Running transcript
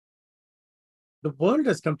The world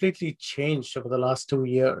has completely changed over the last 2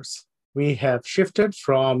 years. We have shifted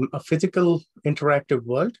from a physical interactive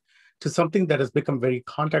world to something that has become very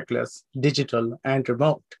contactless, digital, and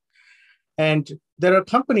remote. And there are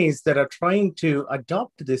companies that are trying to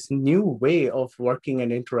adopt this new way of working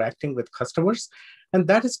and interacting with customers. And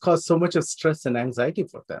that has caused so much of stress and anxiety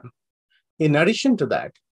for them. In addition to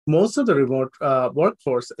that, most of the remote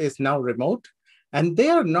workforce is now remote, and they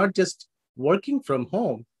are not just working from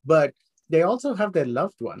home, but they also have their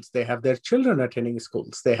loved ones. They have their children attending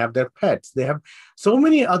schools. They have their pets. They have so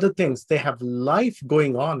many other things. They have life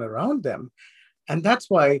going on around them. And that's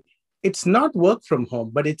why it's not work from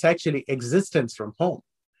home, but it's actually existence from home.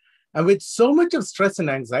 And with so much of stress and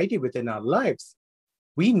anxiety within our lives,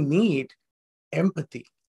 we need empathy.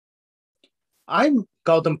 I'm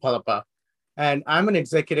Gautham Pallapa, and I'm an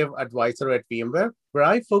executive advisor at VMware, where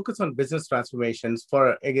I focus on business transformations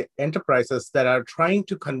for enterprises that are trying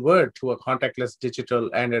to convert to a contactless digital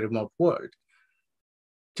and a remote world.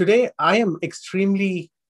 Today, I am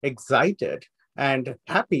extremely excited and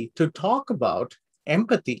happy to talk about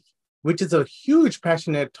empathy, which is a huge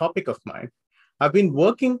passionate topic of mine. I've been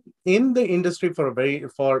working in the industry for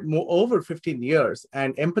over 15 years,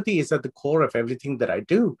 and empathy is at the core of everything that I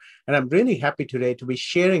do. And I'm really happy today to be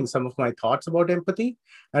sharing some of my thoughts about empathy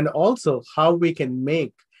and also how we can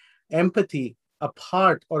make empathy a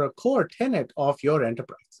part or a core tenet of your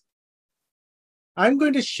enterprise. I'm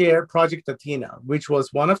going to share Project Athena, which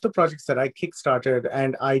was one of the projects that I kickstarted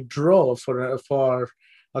and I drove for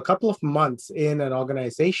a couple of months in an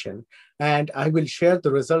organization, and I will share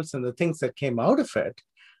the results and the things that came out of it.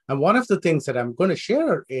 And one of the things that I'm going to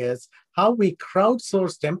share is how we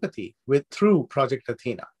crowdsourced empathy through Project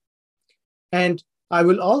Athena. And I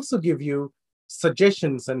will also give you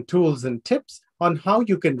suggestions and tools and tips on how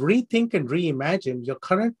you can rethink and reimagine your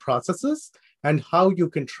current processes and how you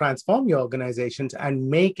can transform your organizations and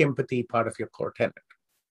make empathy part of your core tenet.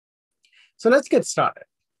 So let's get started.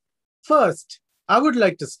 First, I would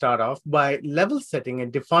like to start off by level setting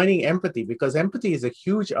and defining empathy, because empathy is a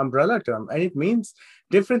huge umbrella term and it means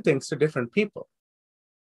different things to different people.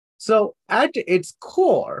 So at its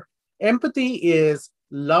core, empathy is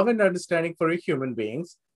love and understanding for human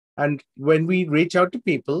beings. And when we reach out to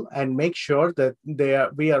people and make sure that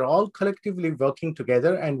we are all collectively working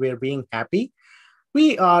together and we're being happy,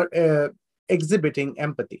 we are exhibiting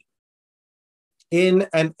empathy. In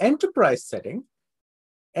an enterprise setting,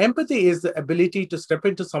 empathy is the ability to step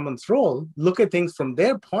into someone's role, look at things from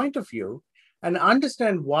their point of view, and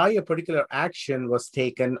understand why a particular action was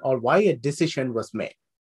taken or why a decision was made.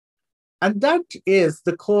 And that is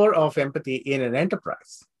the core of empathy in an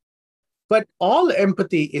enterprise. But all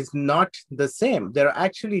empathy is not the same. There are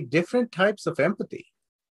actually different types of empathy.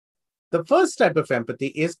 The first type of empathy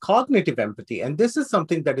is cognitive empathy, and this is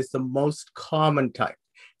something that is the most common type.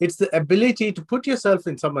 It's the ability to put yourself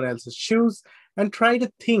in someone else's shoes and try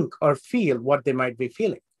to think or feel what they might be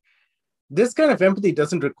feeling. This kind of empathy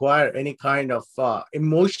doesn't require any kind of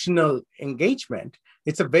emotional engagement.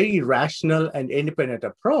 It's a very rational and independent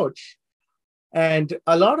approach. And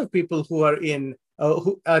a lot of people who are in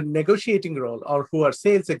a negotiating role or who are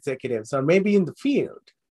sales executives or maybe in the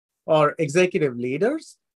field or executive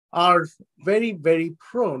leaders are very, very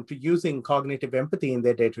prone to using cognitive empathy in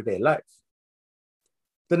their day-to-day life.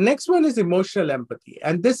 The next one is emotional empathy.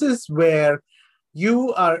 And this is where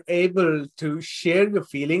you are able to share your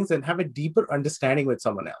feelings and have a deeper understanding with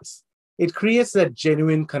someone else. It creates that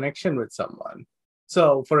genuine connection with someone.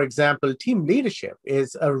 So, for example, team leadership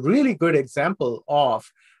is a really good example of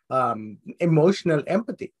emotional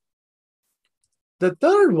empathy. The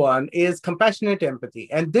third one is compassionate empathy.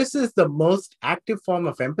 And this is the most active form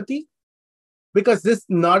of empathy because this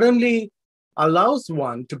not only allows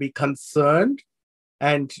one to be concerned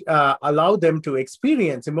and allow them to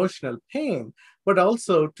experience emotional pain, but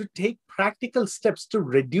also to take practical steps to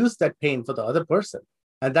reduce that pain for the other person.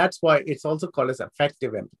 And that's why it's also called as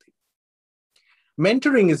affective empathy.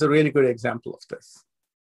 Mentoring is a really good example of this.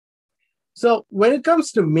 So when it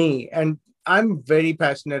comes to me, and I'm very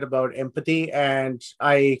passionate about empathy, and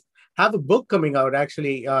I have a book coming out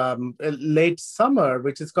actually late summer,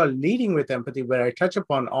 which is called Leading with Empathy, where I touch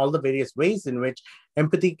upon all the various ways in which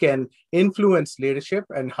empathy can influence leadership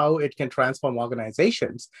and how it can transform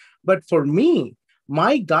organizations. But for me,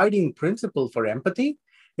 my guiding principle for empathy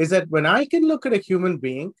is that when I can look at a human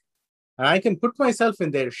being and I can put myself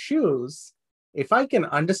in their shoes, if I can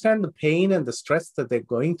understand the pain and the stress that they're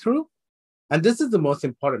going through, and this is the most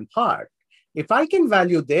important part, if I can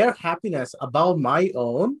value their happiness above my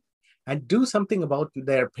own and do something about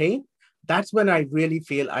their pain, that's when I really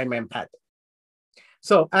feel I'm empathic.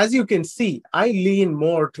 So as you can see, I lean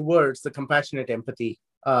more towards the compassionate empathy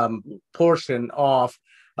portion of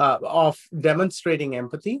demonstrating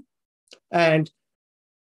empathy. And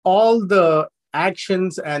all the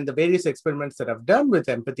actions and the various experiments that I've done with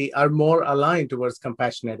empathy are more aligned towards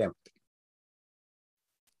compassionate empathy.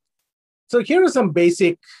 So here are some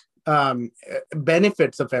basic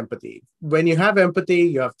benefits of empathy. When you have empathy,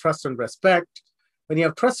 you have trust and respect. When you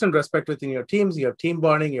have trust and respect within your teams, you have team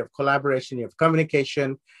bonding, you have collaboration, you have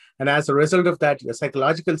communication. And as a result of that, your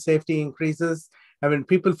psychological safety increases. And when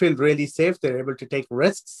people feel really safe, they're able to take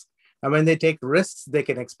risks. And when they take risks, they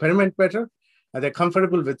can experiment better. And they're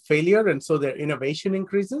comfortable with failure. And so their innovation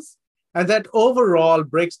increases. And that overall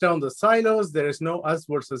breaks down the silos. There is no us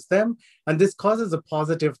versus them. And this causes a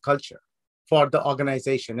positive culture for the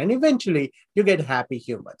organization. And eventually, you get happy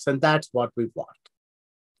humans. And that's what we want.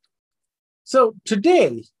 So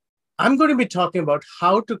today, I'm going to be talking about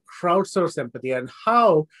how to crowdsource empathy and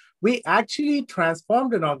how we actually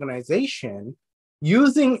transformed an organization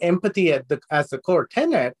using empathy as the core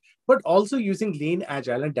tenet, but also using lean,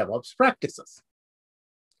 agile, and DevOps practices.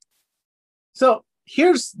 So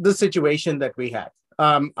here's the situation that we had.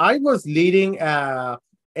 I was leading an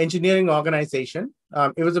engineering organization.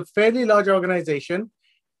 It was a fairly large organization,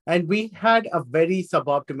 and we had a very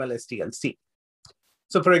suboptimal SDLC.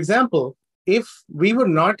 So for example, if we were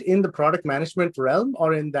not in the product management realm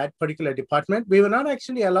or in that particular department, we were not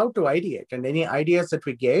actually allowed to ideate. And any ideas that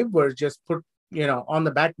we gave were just put, on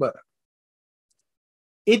the back burner.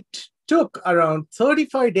 It took around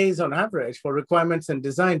 35 days on average for requirements and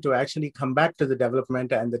design to actually come back to the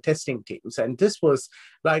development and the testing teams. And this was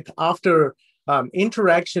like after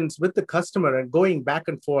interactions with the customer and going back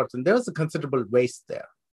and forth, and there was a considerable waste there.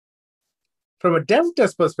 From a dev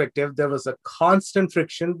test perspective, there was a constant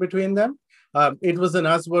friction between them. It was an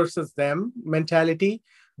us versus them mentality.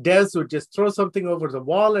 Devs would just throw something over the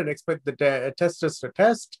wall and expect the testers to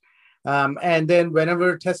test. And then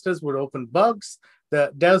whenever testers would open bugs,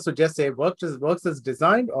 the devs would just say, works as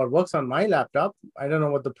designed or works on my laptop. I don't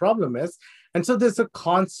know what the problem is. And so there's a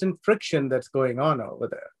constant friction that's going on over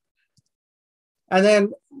there. And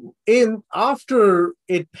then after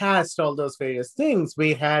it passed all those various things,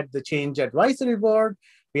 we had the change advisory board.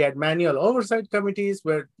 We had manual oversight committees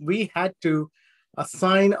where we had to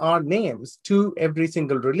assign our names to every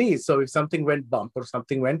single release. So if something went bump or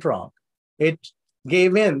something went wrong, it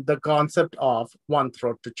gave in the concept of one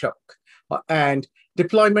throat to choke. And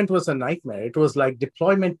deployment was a nightmare. It was like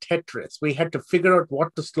deployment Tetris. We had to figure out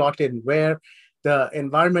what to slot in where. The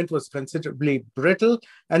environment was considerably brittle,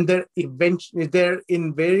 and there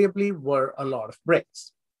invariably were a lot of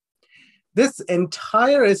breaks. This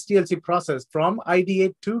entire SDLC process from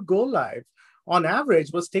ideate to go live on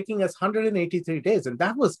average was taking us 183 days, and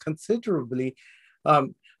that was considerably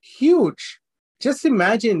huge. Just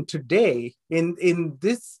imagine today in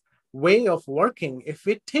this way of working, if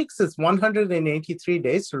it takes us 183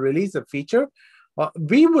 days to release a feature,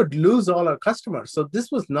 we would lose all our customers. So this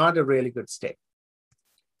was not a really good state.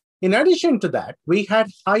 In addition to that, we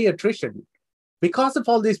had high attrition. Because of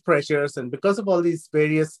all these pressures and because of all these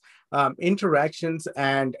various interactions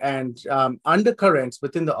and undercurrents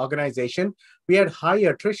within the organization, we had high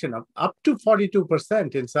attrition of up to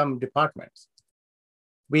 42% in some departments.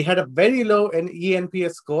 We had a very low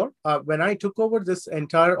ENPS score. When I took over this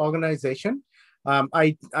entire organization,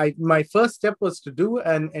 my first step was to do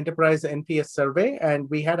an enterprise NPS survey, and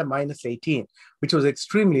we had a -18, which was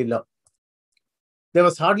extremely low. There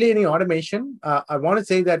was hardly any automation. I want to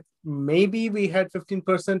say that maybe we had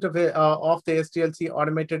 15% of the SDLC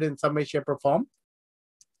automated in some way, shape, or form.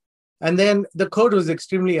 And then the code was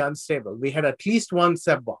extremely unstable. We had at least one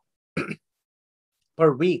SEB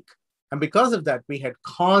per week. And because of that, we had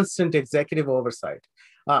constant executive oversight.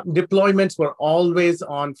 Deployments were always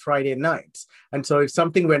on Friday nights. And so if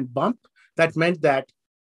something went bump, that meant that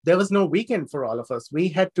there was no weekend for all of us. We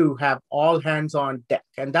had to have all hands on deck.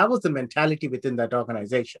 And that was the mentality within that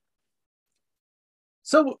organization.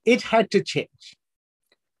 So it had to change.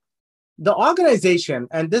 The organization,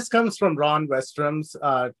 and this comes from Ron Westrom's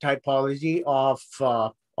typology of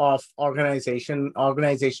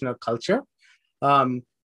organizational culture.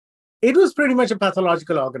 It was pretty much a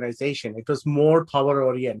pathological organization. It was more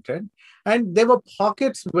power-oriented. And there were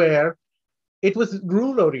pockets where it was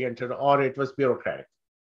rule-oriented or it was bureaucratic.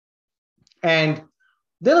 And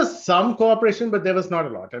there was some cooperation, but there was not a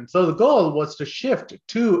lot. And so the goal was to shift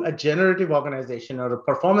to a generative organization or a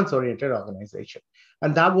performance-oriented organization.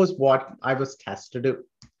 And that was what I was tasked to do.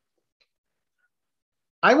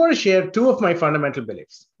 I want to share two of my fundamental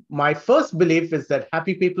beliefs. My first belief is that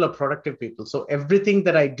happy people are productive people. So everything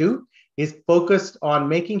that I do is focused on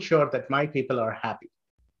making sure that my people are happy.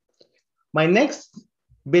 My next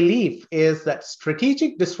belief is that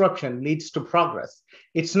strategic disruption leads to progress.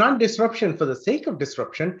 It's not disruption for the sake of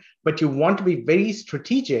disruption, but you want to be very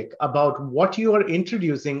strategic about what you are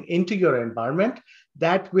introducing into your environment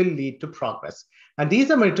that will lead to progress. And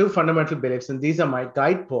these are my two fundamental beliefs, and these are my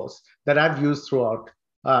guideposts that I've used throughout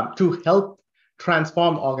to help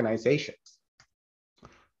transform organizations.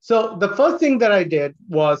 So the first thing that I did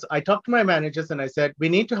was I talked to my managers and I said, we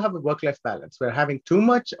need to have a work-life balance. We're having too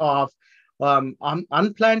much of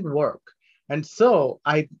unplanned work. And so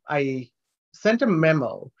I sent a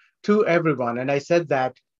memo to everyone and I said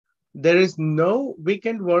that there is no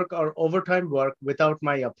weekend work or overtime work without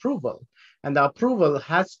my approval. And the approval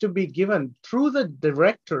has to be given through the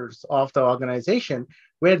directors of the organization,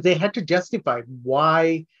 where they had to justify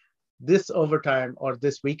why this overtime or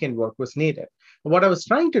this weekend work was needed. What I was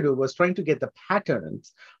trying to do was trying to get the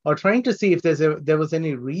patterns or trying to see if there was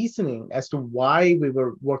any reasoning as to why we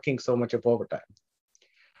were working so much of overtime.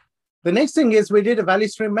 The next thing is we did a value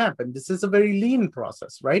stream map, and this is a very lean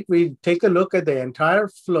process, right? We take a look at the entire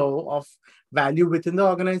flow of value within the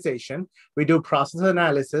organization. We do process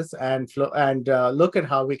analysis and look at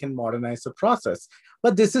how we can modernize the process.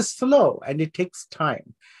 But this is slow and it takes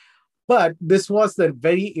time. But this was the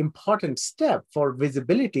very important step for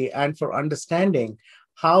visibility and for understanding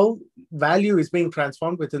how value is being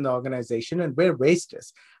transformed within the organization and where waste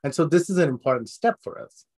is. And so this is an important step for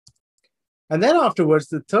us. And then afterwards,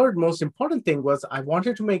 the third most important thing was I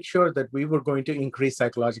wanted to make sure that we were going to increase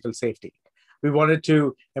psychological safety. We wanted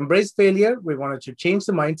to embrace failure. We wanted to change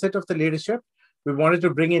the mindset of the leadership. We wanted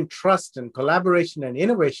to bring in trust and collaboration and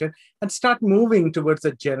innovation and start moving towards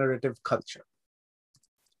a generative culture.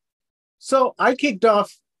 So I kicked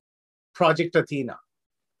off Project Athena.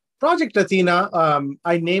 Project Athena,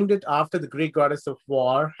 I named it after the Greek goddess of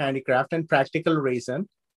war, handicraft, and practical reason.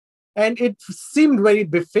 And it seemed very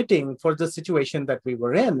befitting for the situation that we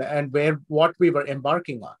were in and what we were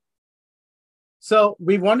embarking on. So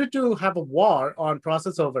we wanted to have a war on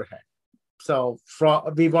process overhead. So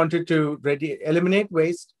we wanted to eliminate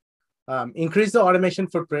waste, increase the automation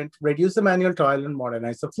footprint, reduce the manual toil, and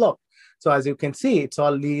modernize the flow. So as you can see, it's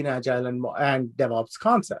all lean, agile, and DevOps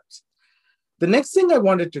concepts. The next thing I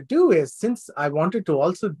wanted to do is, since I wanted to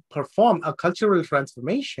also perform a cultural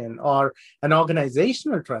transformation or an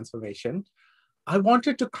organizational transformation, I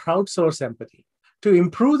wanted to crowdsource empathy, to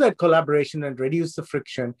improve that collaboration and reduce the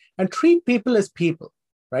friction and treat people as people,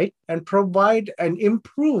 right? And provide and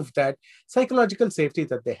improve that psychological safety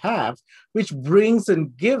that they have, which brings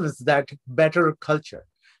and gives that better culture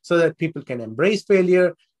so that people can embrace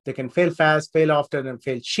failure. They can fail fast, fail often, and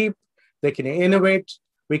fail cheap. They can innovate.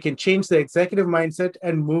 We can change the executive mindset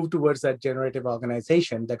and move towards that generative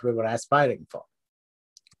organization that we were aspiring for.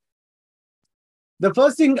 The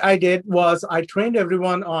first thing I did was I trained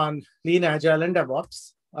everyone on Lean, Agile, and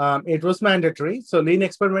DevOps. It was mandatory. So Lean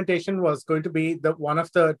experimentation was going to be one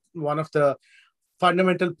of the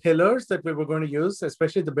fundamental pillars that we were going to use,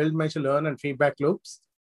 especially the build, measure, learn, and feedback loops.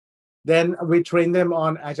 Then we trained them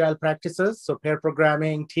on Agile practices. So pair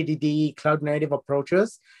programming, TDD, cloud native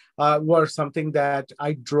approaches were something that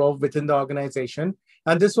I drove within the organization.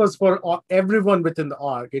 And this was for everyone within the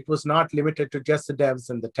org. It was not limited to just the devs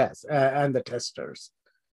and the testers.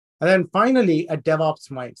 And then finally, a DevOps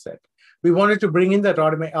mindset. We wanted to bring in that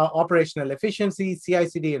operational efficiency,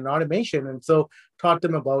 CI/CD, and automation. And so taught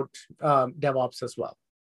them about DevOps as well.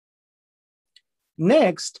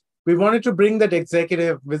 Next, we wanted to bring that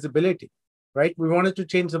executive visibility, right? We wanted to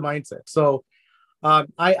change the mindset. So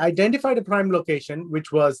I identified a prime location,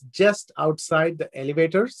 which was just outside the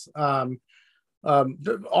elevators. On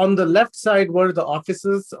the left side were the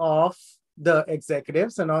offices of the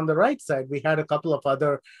executives, and on the right side, we had a couple of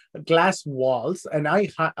other glass walls, and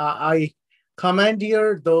I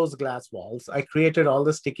commandeered those glass walls. I created all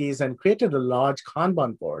the stickies and created a large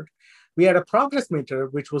Kanban board. We had a progress meter,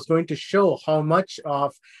 which was going to show how much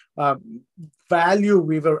of value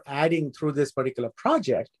we were adding through this particular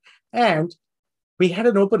project. And we had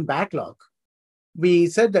an open backlog. We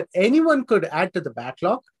said that anyone could add to the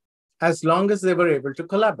backlog as long as they were able to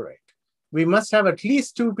collaborate. We must have at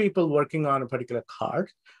least 2 people working on a particular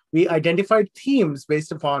card. We identified themes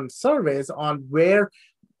based upon surveys on where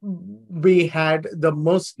we had the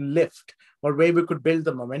most lift or where we could build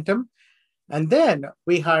the momentum. And then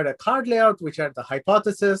we had a card layout, which had the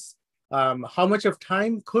hypothesis, how much of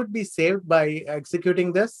time could be saved by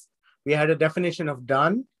executing this. We had a definition of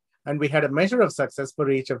done, and we had a measure of success for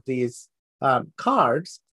each of these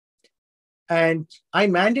cards. And I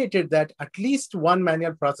mandated that at least one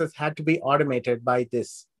manual process had to be automated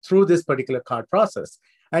through this particular card process.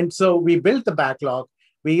 And so we built the backlog.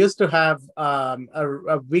 We used to have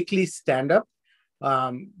a weekly stand-up.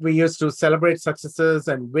 We used to celebrate successes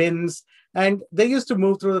and wins, and they used to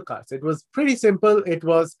move through the cards. It was pretty simple. It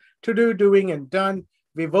was to do, doing, and done.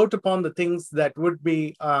 We vote upon the things that would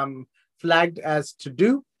be flagged as to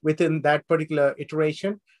do within that particular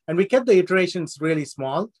iteration. And we kept the iterations really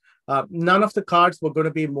small. None of the cards were going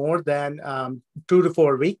to be more than 2 to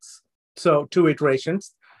 4 weeks. So 2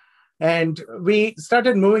 iterations. And we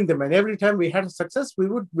started moving them. And every time we had a success, we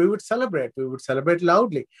would celebrate. We would celebrate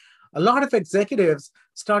loudly. A lot of executives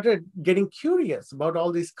started getting curious about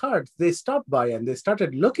all these cards. They stopped by and they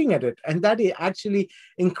started looking at it. And that actually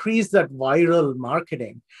increased that viral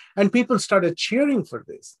marketing. And people started cheering for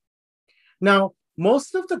this. Now,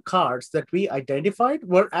 most of the cards that we identified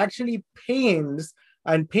were actually pains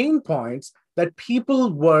and pain points that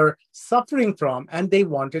people were suffering from and they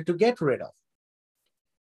wanted to get rid of.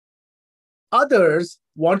 Others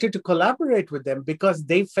wanted to collaborate with them because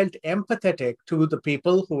they felt empathetic to the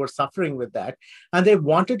people who were suffering with that, and they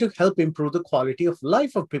wanted to help improve the quality of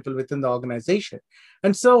life of people within the organization.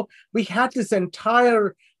 And so we had this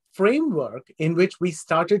entire framework in which we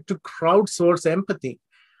started to crowdsource empathy.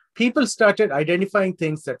 People started identifying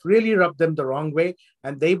things that really rubbed them the wrong way,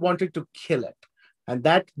 and they wanted to kill it. And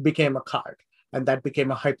that became a card. And that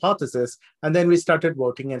became a hypothesis. And then we started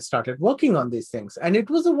voting and started working on these things. And it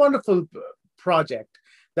was a wonderful project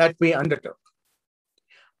that we undertook.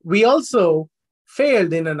 We also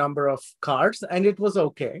failed in a number of cards, and it was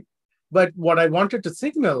okay. But what I wanted to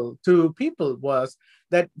signal to people was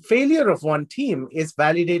that failure of one team is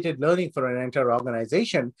validated learning for an entire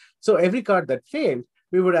organization. So every card that failed,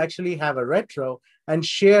 we would actually have a retro and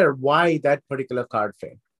share why that particular card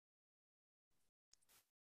failed.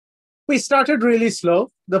 We started really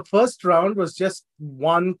slow. The first round was just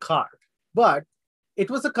one card, but it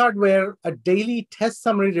was a card where a daily test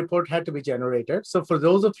summary report had to be generated. So for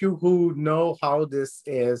those of you who know how this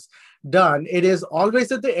is done, it is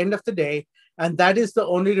always at the end of the day, and that is the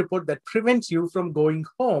only report that prevents you from going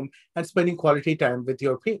home and spending quality time with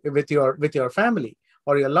your family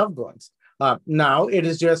or your loved ones. Now it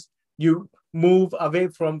is just you move away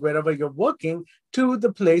from wherever you're working to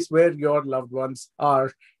the place where your loved ones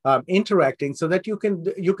are interacting, so that you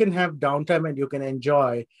can have downtime and you can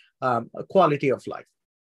enjoy a quality of life.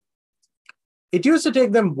 It used to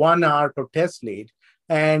take them 1 hour per test lead,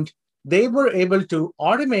 and they were able to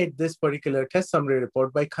automate this particular test summary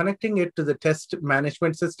report by connecting it to the test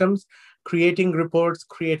management systems, creating reports,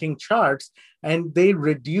 creating charts, and they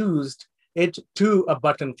reduced it to a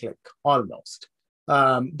button click almost.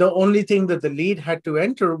 The only thing that the lead had to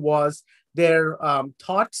enter was their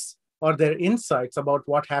thoughts or their insights about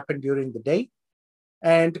what happened during the day.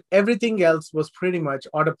 And everything else was pretty much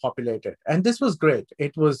auto-populated. And this was great.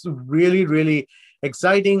 It was really, really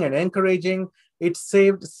exciting and encouraging. It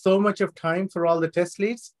saved so much of time for all the test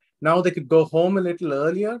leads. Now they could go home a little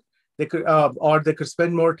earlier. They could, or they could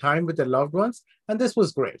spend more time with their loved ones. And this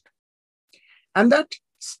was great. And that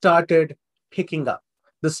started picking up.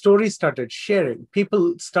 The story started sharing.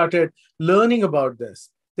 People started learning about this.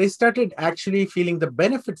 They started actually feeling the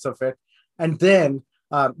benefits of it. And then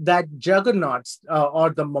that juggernaut or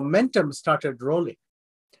the momentum started rolling.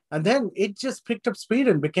 And then it just picked up speed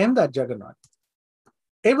and became that juggernaut.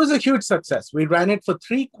 It was a huge success. We ran it for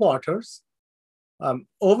 3 quarters.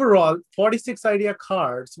 Overall, 46 idea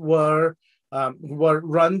cards were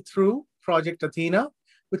run through Project Athena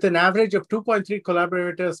with an average of 2.3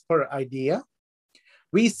 collaborators per idea.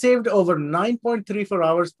 We saved over 9.34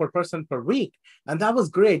 hours per person per week. And that was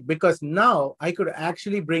great because now I could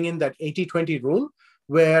actually bring in that 80-20 rule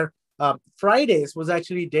where Fridays was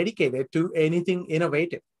actually dedicated to anything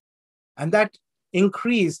innovative. And that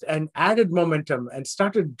increased and added momentum and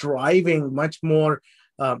started driving much more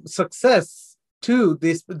success to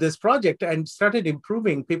this project and started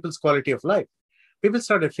improving people's quality of life. People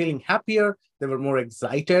started feeling happier. They were more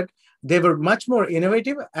excited. They were much more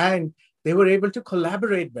innovative, and they were able to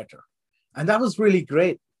collaborate better. And that was really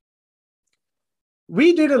great.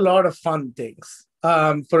 We did a lot of fun things.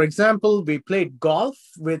 For example, we played golf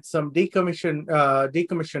with some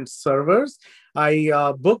decommissioned servers.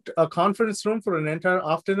 I booked a conference room for an entire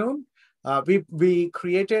afternoon. We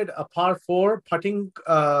created a par 4 putting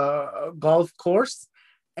golf course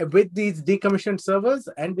with these decommissioned servers,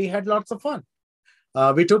 and we had lots of fun.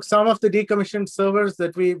 We took some of the decommissioned servers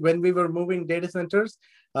that when we were moving data centers,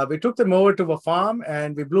 we took them over to a farm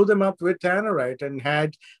and we blew them up with tannerite and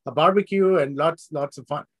had a barbecue and lots of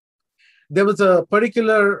fun. There was a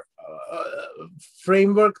particular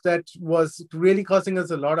framework that was really causing us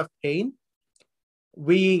a lot of pain.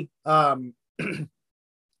 We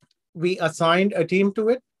We assigned a team to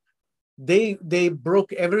it. They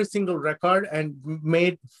broke every single record and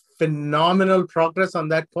made phenomenal progress on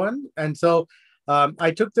that one. And so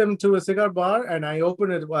I took them to a cigar bar and I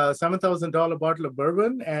opened a $7,000 bottle of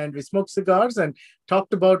bourbon and we smoked cigars and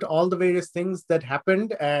talked about all the various things that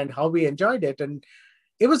happened and how we enjoyed it. And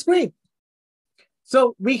it was great.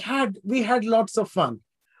 So we had lots of fun.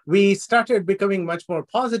 We started becoming much more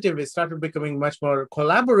positive. We started becoming much more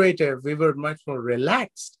collaborative. We were much more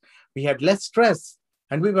relaxed. We had less stress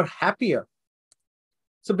and we were happier.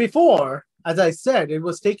 So before, as I said, it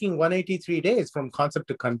was taking 183 days from concept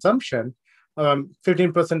to consumption,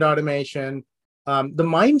 15% automation. The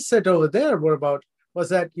mindset over there was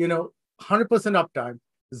that, 100% uptime,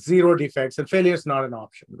 zero defects, and failure is not an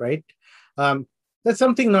option, right? That's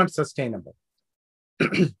something not sustainable.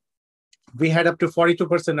 We had up to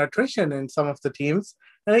 42% attrition in some of the teams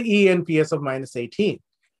and an ENPS of minus 18.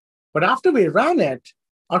 But after we ran it,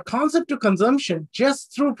 our concept to consumption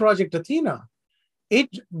just through Project Athena, it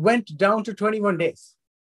went down to 21 days.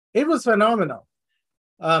 It was phenomenal.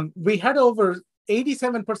 We had over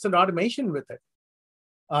 87% automation with it.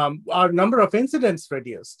 Our number of incidents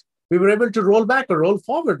reduced. We were able to roll back or roll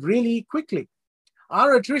forward really quickly.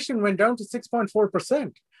 Our attrition went down to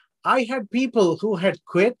 6.4%. I had people who had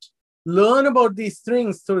quit, learn about these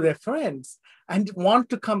things through their friends, and want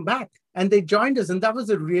to come back. And they joined us, and that was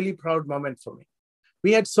a really proud moment for me.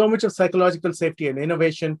 We had so much of psychological safety and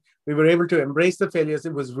innovation. We were able to embrace the failures.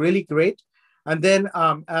 It was really great. And then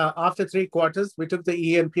after 3 quarters, we took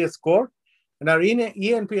the ENPS score, and our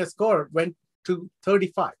ENPS score went to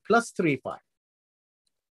 35, plus 35.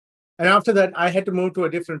 And after that, I had to move to a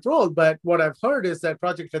different role. But what I've heard is that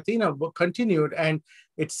Project Athena continued, and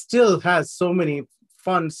it still has so many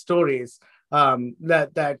fun stories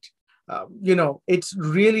it's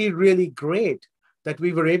really, really great that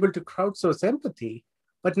we were able to crowdsource empathy.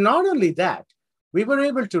 But not only that, we were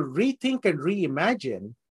able to rethink and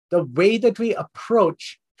reimagine the way that we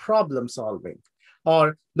approach problem solving,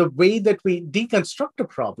 or the way that we deconstruct a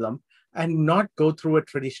problem and not go through a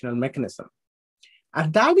traditional mechanism.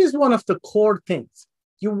 And that is one of the core things.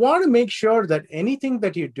 You want to make sure that anything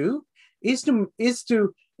that you do is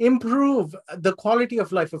to improve the quality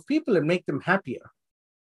of life of people and make them happier.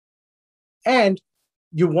 And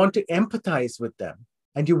you want to empathize with them,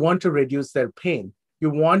 and you want to reduce their pain. You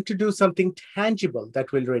want to do something tangible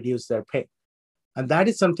that will reduce their pain. And that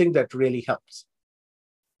is something that really helps.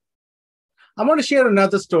 I want to share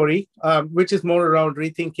another story, which is more around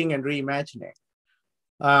rethinking and reimagining.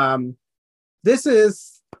 This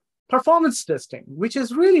is performance testing, which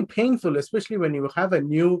is really painful, especially when you have a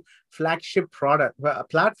new flagship product, a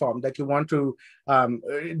platform that you want to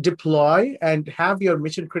deploy and have your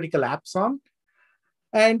mission critical apps on.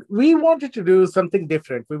 And we wanted to do something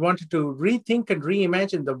different. We wanted to rethink and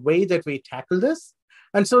reimagine the way that we tackle this.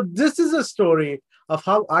 And so this is a story of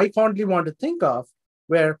how I fondly want to think of,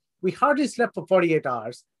 where we hardly slept for 48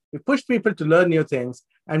 hours, we pushed people to learn new things,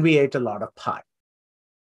 and we ate a lot of pie.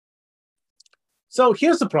 So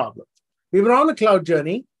here's the problem. We were on a cloud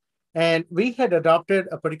journey, and we had adopted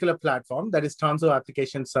a particular platform that is Tanzu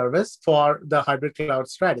Application Service for the hybrid cloud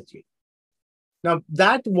strategy. Now,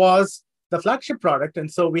 that was the flagship product,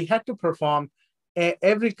 and so we had to perform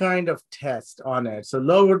every kind of test on it. So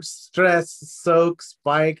load, stress, soak,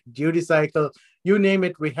 spike, duty cycle, you name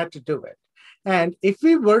it, we had to do it. And if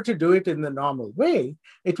we were to do it in the normal way,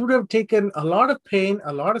 it would have taken a lot of pain,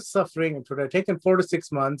 a lot of suffering. It would have taken 4 to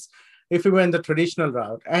 6 months if we went the traditional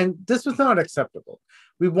route. And this was not acceptable.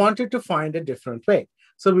 We wanted to find a different way.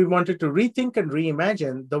 So we wanted to rethink and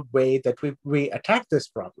reimagine the way that we attack this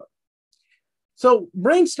problem. So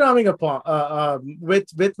brainstorming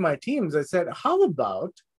with my teams, I said, how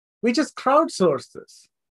about we just crowdsource this?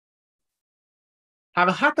 Have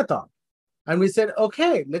a hackathon. And we said,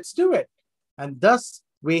 okay, let's do it. And thus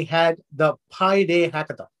we had the Pi Day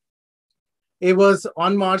hackathon. It was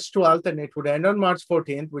on March 12th and it would end on March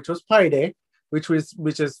 14th, which was Pi Day, which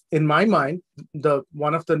is in my mind,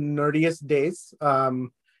 one of the nerdiest days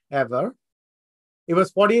ever. It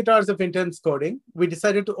was 48 hours of intense coding. We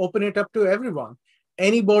decided to open it up to everyone.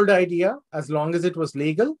 Any bold idea, as long as it was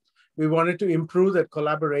legal. We wanted to improve that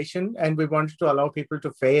collaboration, and we wanted to allow people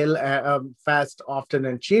to fail fast, often,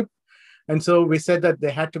 and cheap. And so we said that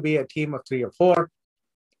they had to be a team of 3 or 4.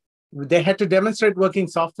 They had to demonstrate working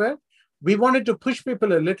software. We wanted to push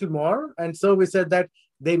people a little more. And so we said that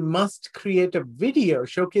they must create a video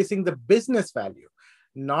showcasing the business value,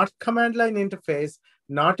 not command line interface,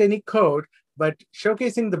 not any code, but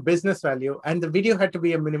showcasing the business value. And the video had to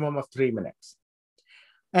be a minimum of 3 minutes.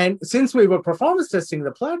 And since we were performance testing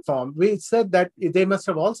the platform, we said that they must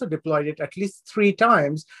have also deployed it at least 3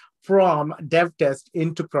 times from dev test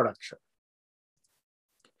into production.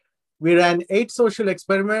 We ran 8 social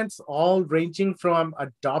experiments, all ranging from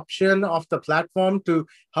adoption of the platform to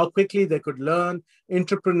how quickly they could learn,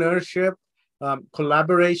 entrepreneurship,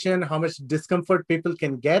 collaboration, how much discomfort people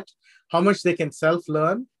can get, how much they can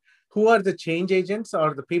self-learn, who are the change agents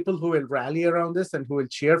or the people who will rally around this and who will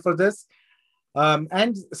cheer for this,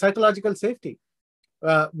 and psychological safety.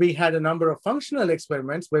 We had a number of functional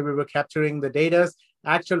experiments where we were capturing the data's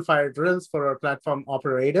actual fire drills for our platform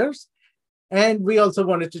operators. And we also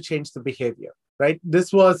wanted to change the behavior, right?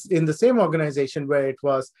 This was in the same organization where it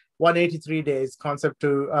was 183 days concept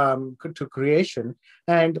to creation,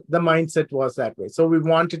 and the mindset was that way. So we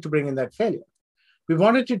wanted to bring in that failure. We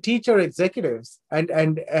wanted to teach our executives and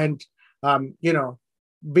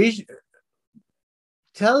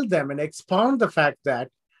tell them and expound the fact that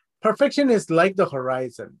perfection is like the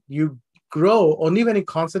horizon. You grow only when you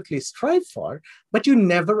constantly strive for, but you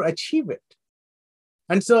never achieve it.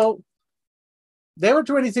 And so there were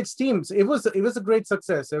 26 teams. It was a great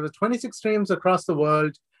success. There were 26 teams across the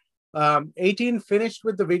world. 18 finished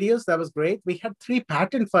with the videos. That was great. We had 3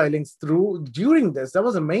 patent filings through during this. That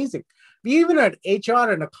was amazing. We even had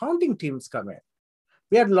HR and accounting teams come in.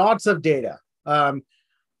 We had lots of data.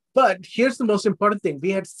 But here's the most important thing.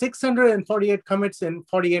 We had 648 commits in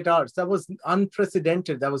 48 hours. That was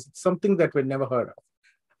unprecedented. That was something that we'd never heard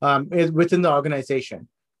of within the organization.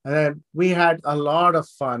 And then we had a lot of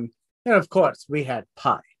fun. And of course, we had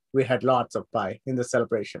pie. We had lots of pie in the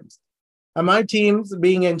celebrations. And my teams,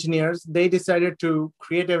 being engineers, they decided to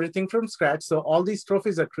create everything from scratch. So all these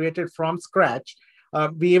trophies are created from scratch.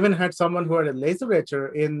 We even had someone who had a laser etcher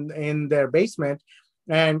in their basement,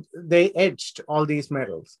 and they etched all these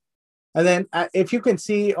medals. And then if you can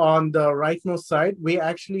see on the rightmost side, we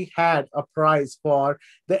actually had a prize for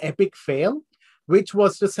the epic fail, which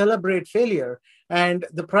was to celebrate failure. And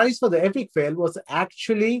the prize for the epic fail was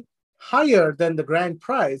actually higher than the grand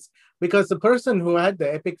prize, because the person who had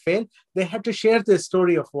the epic fail, they had to share their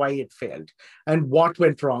story of why it failed and what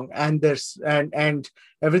went wrong and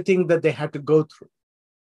everything that they had to go through.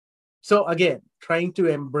 So again, trying to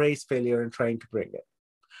embrace failure and trying to bring it.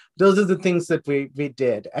 Those are the things that we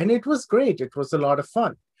did. And it was great. It was a lot of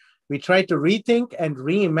fun. We tried to rethink and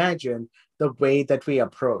reimagine the way that we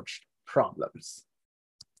approached problems.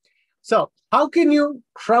 So how can you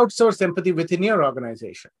crowdsource empathy within your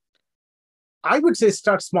organization? I would say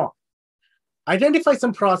start small. Identify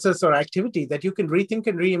some process or activity that you can rethink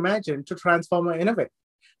and reimagine to transform or innovate.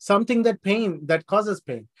 Something that causes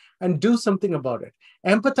pain, and do something about it.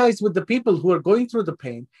 Empathize with the people who are going through the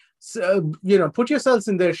pain. So, put yourselves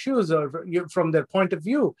in their shoes or from their point of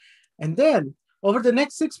view. And then over the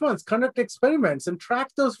next 6 months, conduct experiments and track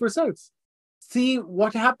those results. See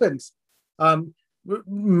what happens.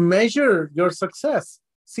 Measure your success.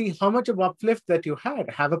 See how much of uplift that you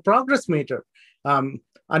had. Have a progress meter.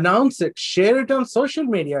 Announce it. Share it on social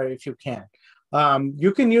media if you can.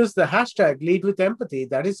 You can use the hashtag Lead with Empathy.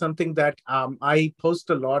 That is something that I post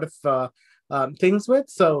a lot of things with.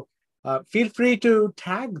 So feel free to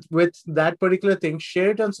tag with that particular thing.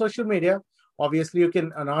 Share it on social media. Obviously, you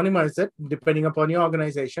can anonymize it depending upon your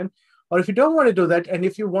organization. Or if you don't want to do that, and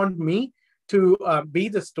if you want me to be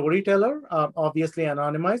the storyteller, obviously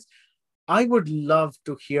anonymized, I would love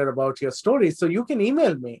to hear about your stories. So you can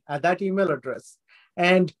email me at that email address,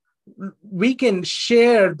 and we can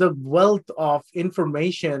share the wealth of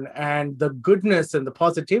information and the goodness and the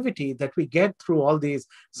positivity that we get through all these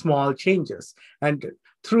small changes. And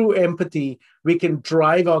through empathy, we can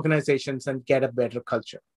drive organizations and get a better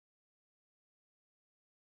culture.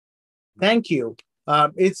 Thank you.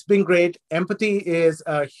 It's been great. Empathy is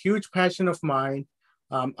a huge passion of mine.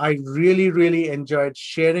 I really, really enjoyed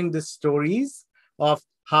sharing the stories of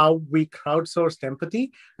how we crowdsourced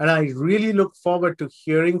empathy. And I really look forward to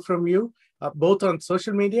hearing from you, both on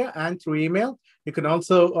social media and through email. You can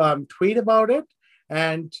also tweet about it.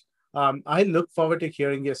 And I look forward to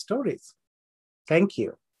hearing your stories. Thank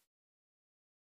you.